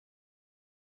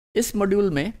इस मॉड्यूल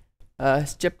में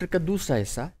इस चैप्टर का दूसरा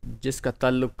हिस्सा जिसका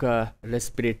ताल्लुक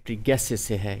रेस्पिरेटरी गैसेस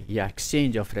से है या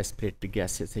एक्सचेंज ऑफ रेस्पिरेटरी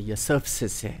गैसेस है या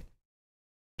सर्फेसेस से है।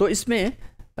 तो इसमें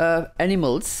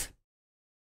एनिमल्स,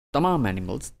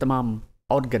 तमाम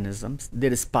ऑर्गेनिजम्स दे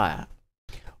रिस्पायर,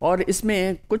 और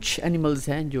इसमें कुछ एनिमल्स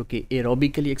हैं जो कि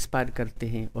एरोबिकली एक्सपायर करते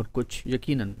हैं और कुछ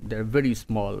यकीनन दे आर वेरी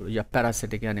स्मॉल या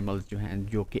पैरासिटिक एनिमल्स जो हैं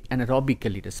जो कि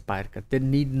एनारोबिकली रिस्पायर करते हैं,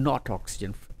 need not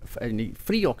oxygen,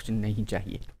 free oxygen नहीं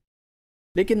चाहिए।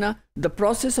 लेकिन the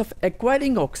process of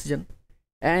acquiring oxygen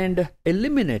and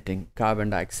eliminating carbon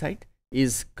dioxide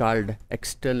is called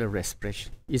external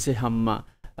respiration.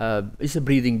 इसे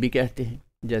ब्रीदिंग भी कहते हैं।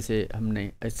 जैसे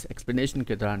हमने इस एक्सप्लेनेशन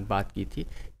के दौरान बात की थी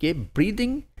कि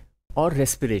ब्रीदिंग और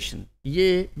रेस्पिरेशन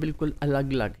ये बिल्कुल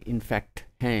अलग अलग इनफैक्ट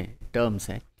हैं, टर्म्स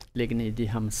हैं, लेकिन ये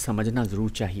हम समझना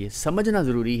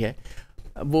ज़रूरी है।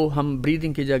 वो हम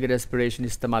ब्रीदिंग की जगह रेस्पिरेशन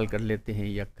इस्तेमाल कर लेते हैं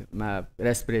या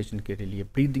रेस्पिरेशन के लिए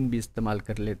ब्रीदिंग भी इस्तेमाल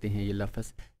कर लेते हैं ये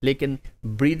लफ्ज़। लेकिन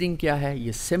ब्रीदिंग क्या है?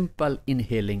 ये simple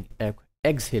inhaling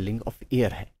exhaling of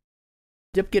air है,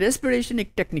 जबकि रेस्पिरेशन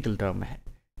एक टेक्निकल टर्म है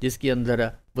जिसके अंदर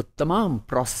वो तमाम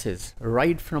process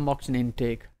right from oxygen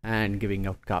intake and giving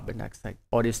out carbon dioxide,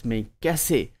 और इसमें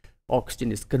कैसे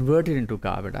oxygen is converted into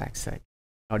carbon dioxide,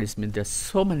 और इसमें देयर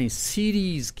सो मेनी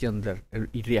सीरीज़ के अंदर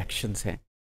रिएक्शंस हैं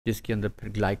जिसके अंदर फिर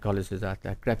ग्लाइकोलिसिस आता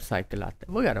है, क्रेब्स साइकिल आता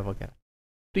है, वगैरह वगैरह।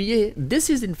 तो ये दिस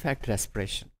इज़ इनफैक्ट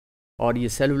रेस्पिरेशन, और ये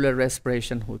सेलुलर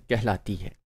रेस्पिरेशन कहलाती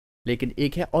है। लेकिन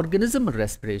एक है ऑर्गेनिज्म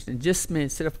रेस्पिरेशन जिसमें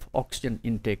सिर्फ ऑक्सीजन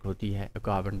इनटेक होती है,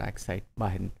 कार्बन डाइऑक्साइड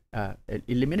बाहर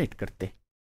एलिमिनेट करते हैं।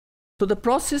 तो the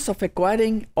process of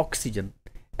acquiring oxygen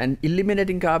and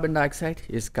eliminating carbon dioxide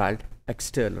is called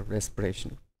external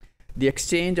respiration. The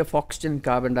exchange of oxygen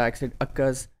carbon dioxide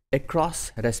occurs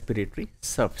across respiratory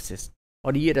surfaces,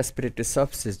 और ये रेस्पिरेटरी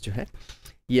सर्फेसिस जो है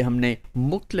ये हमने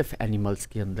मुख्तलिफ एनिमल्स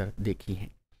के अंदर देखी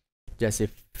हैं। जैसे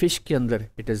फ़िश के अंदर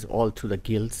it is all through the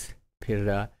gills,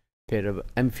 फिर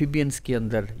एम्फीबियंस के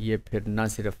अंदर ये फिर ना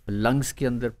सिर्फ लंग्स के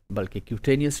अंदर बल्कि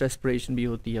क्यूटेनियस रेस्पिरेशन भी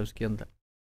होती है उसके अंदर।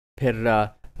 फिर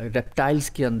रेप्टाइल्स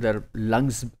के अंदर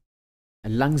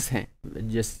लंग्स हैं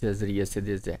जिस ज़रिए से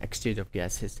जैसे एक्सचेंज ऑफ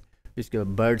गैसेस, इसके बाद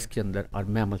बर्ड्स के अंदर और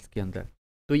मैमल्स के अंदर।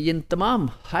 तो ये इन तमाम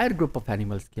हायर ग्रुप ऑफ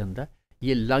एनिमल्स के अंदर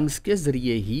ये लंग्स के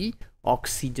ज़रिए ही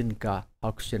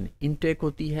ऑक्सीजन इनटेक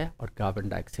होती है और कार्बन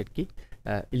डाइऑक्साइड की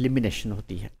एलिमिनेशन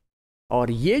होती है।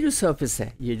 और ये जो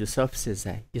सर्फेसेस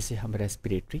है इसे हम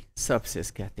रेस्पिरेटरी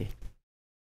सर्फेसेस कहते हैं।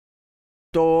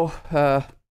 तो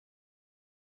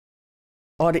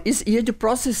और ये जो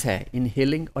प्रोसेस है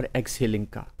इनहेलिंग और एक्सहेलिंग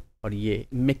का, और ये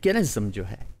मैकेनिज्म जो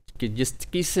है कि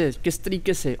किस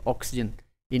तरीके से ऑक्सीजन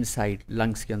इनसाइड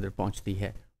लंग्स के अंदर पहुंचती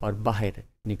है और बाहर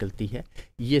निकलती है,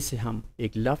 ये से हम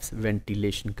एक लफ्ज़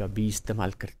वेंटिलेशन का भी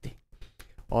इस्तेमाल करते हैं।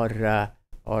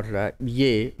 और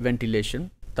ये वेंटिलेशन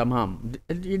तमाम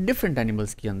डिफरेंट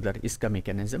एनिमल्स के अंदर इसका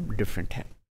मैकेनिज्म डिफरेंट है।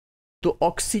 तो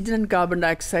oxygen and carbon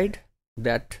dioxide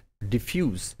that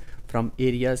diffuse from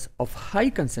areas of high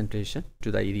concentration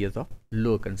to the areas of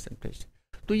low concentration,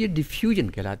 तो ये डिफ्यूजन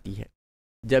कहलाती है।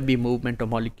 जब भी movement of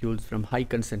molecules from high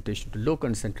concentration to low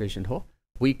concentration हो,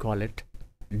 वी कॉल इट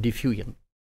डिफ्यूजन।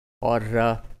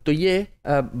 और तो ये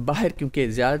बाहर क्योंकि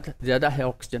ज़्यादा है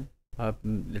oxygen,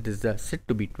 it is said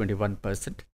to be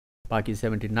 21%, बाकी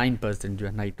 79% जो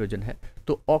है नाइट्रोजन है।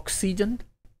 तो ऑक्सीजन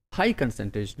हाई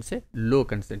कंसंट्रेशन से लो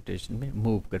कंसंट्रेशन में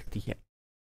मूव करती है,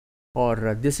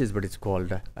 और this is what is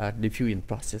called diffusion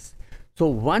process.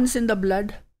 So once in the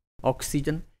blood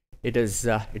oxygen it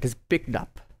is picked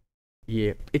up.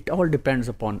 ये it all depends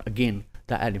upon again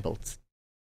the animals.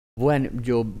 वो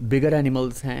जो बिगर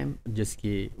एनिमल्स हैं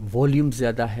जिसकी वॉल्यूम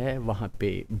ज़्यादा है, वहाँ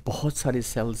पे बहुत सारे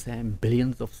सेल्स हैं,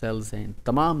 बिलियंस ऑफ सेल्स हैं,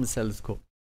 तमाम सेल्स को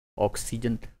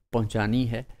ऑक्सीजन पहुंचानी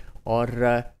है,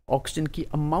 और ऑक्सीजन की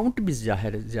अमाउंट भी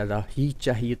ज़्यादा ही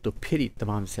चाहिए, तो फिर ही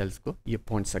तमाम सेल्स को ये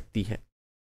पहुंच सकती है।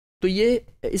 तो ये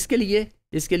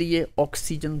इसके लिए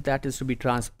oxygen that is to be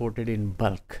transported in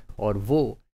bulk, और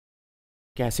वो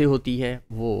कैसे होती है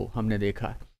वो हमने देखा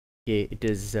कि it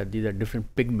is these are different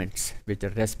pigments which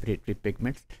are respiratory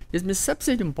pigments, जिसमें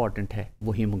सबसे इम्पॉर्टेंट है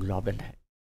वो हीमोग्लोबिन है,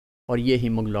 और ये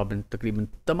हीमोग्लोबिन तकरीबन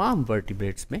तमाम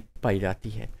वर्टिब्रेट्स में पाई जाती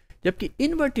है। जबकि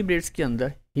इनवर्टिब्रेट्स के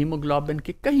अंदर हीमोग्लोबिन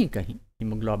के कहीं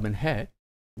हीमोग्लोबिन है,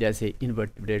 जैसे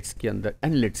इनवर्टिब्रेट्स के अंदर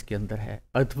एनलिट्स के अंदर है,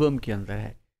 अर्थवर्म के अंदर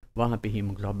है, वहाँ पे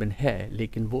हीमोग्लोबिन है,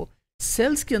 लेकिन वो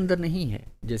सेल्स के अंदर नहीं है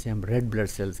जैसे हम रेड ब्लड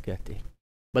सेल्स कहते हैं,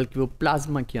 बल्कि वो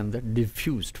प्लाज्मा के अंदर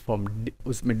डिफ्यूज्ड फॉर्म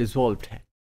उसमें डिसॉल्व्ड है।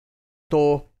 तो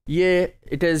ये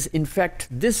it is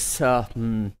in fact this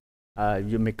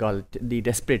you may call the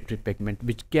respiratory pigment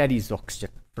which carries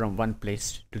oxygen from one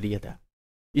place to the other.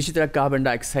 इसी तरह कार्बन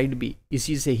डाइऑक्साइड भी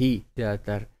इसी से ही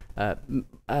ज़्यादातर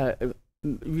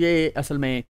ये असल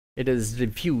में it is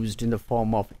refused in the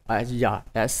form of as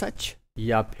such,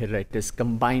 या फिर it is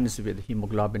combines with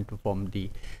haemoglobin to form the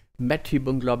met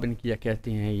haemoglobin किया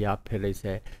कहते हैं, या फिर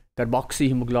इसे कार्बोक्सी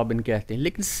हीमोग्लोबिन कहते हैं।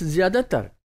 लेकिन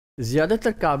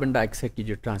ज़्यादातर कार्बन डाइऑक्साइड की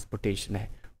जो ट्रांसपोर्टेशन है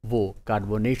वो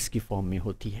कार्बोनेट्स की फॉर्म में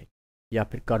होती है या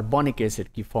फिर कार्बोनिक एसिड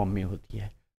की फॉर्म में होती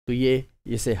है। तो ये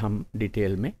इसे हम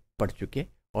डिटेल में पढ़ चुके,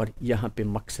 और यहाँ पे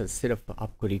मकसद सिर्फ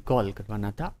आपको रिकॉल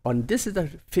करवाना था। और this is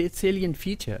the salient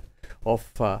feature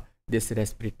of this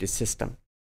respiratory system.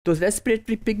 तो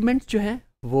रेस्पिरेटरी पिगमेंट्स जो हैं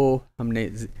वो हमने,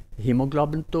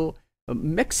 हीमोग्लोबिन तो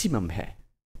मैक्सिमम है,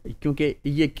 क्योंकि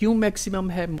ये क्यों मैक्सिमम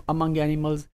है अमंग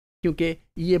एनिमल्स, क्योंकि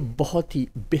ये बहुत ही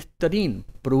बेहतरीन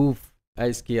प्रूफ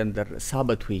इसके अंदर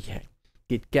साबित हुई है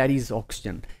कि it carries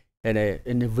oxygen in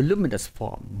A वोल्यूमिनस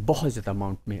form, बहुत ज़्यादा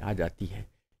अमाउंट में आ जाती है।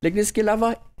 लेकिन इसके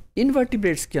अलावा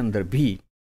इनवर्टिब्रेट्स के अंदर भी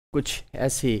कुछ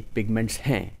ऐसे पिगमेंट्स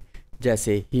हैं,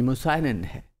 जैसे हीमोसाइनिन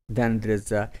है, देन देयर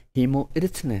इज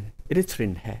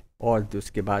हीमोइरिथ्रिन है, और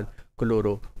उसके बाद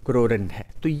क्लोरोक्लोरिन है।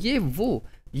 तो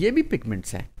ये भी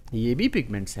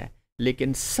पिगमेंट्स हैं,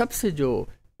 लेकिन सबसे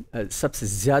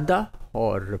ज़्यादा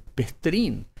और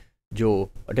बेहतरीन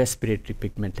जो रेस्पिरेटरी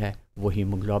पिगमेंट है वो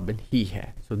हीमोग्लोबिन ही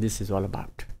है। So this is all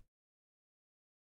about.